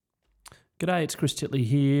G'day, it's Chris Titley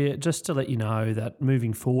here. Just to let you know that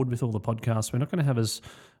moving forward with all the podcasts, we're not going to have as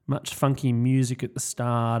much funky music at the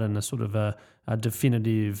start and a sort of a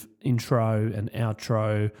definitive intro and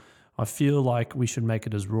outro. I feel like we should make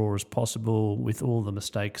it as raw as possible with all the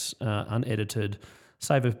mistakes unedited,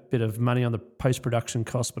 save a bit of money on the post-production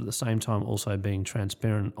costs, but at the same time also being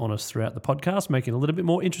transparent and honest throughout the podcast, making it a little bit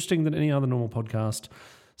more interesting than any other normal podcast.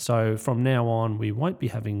 So from now on, we won't be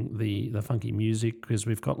having the funky music because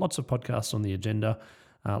we've got lots of podcasts on the agenda,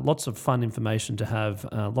 lots of fun information to have,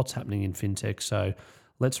 lots happening in fintech. So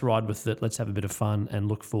let's ride with it. Let's have a bit of fun and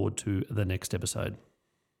look forward to the next episode.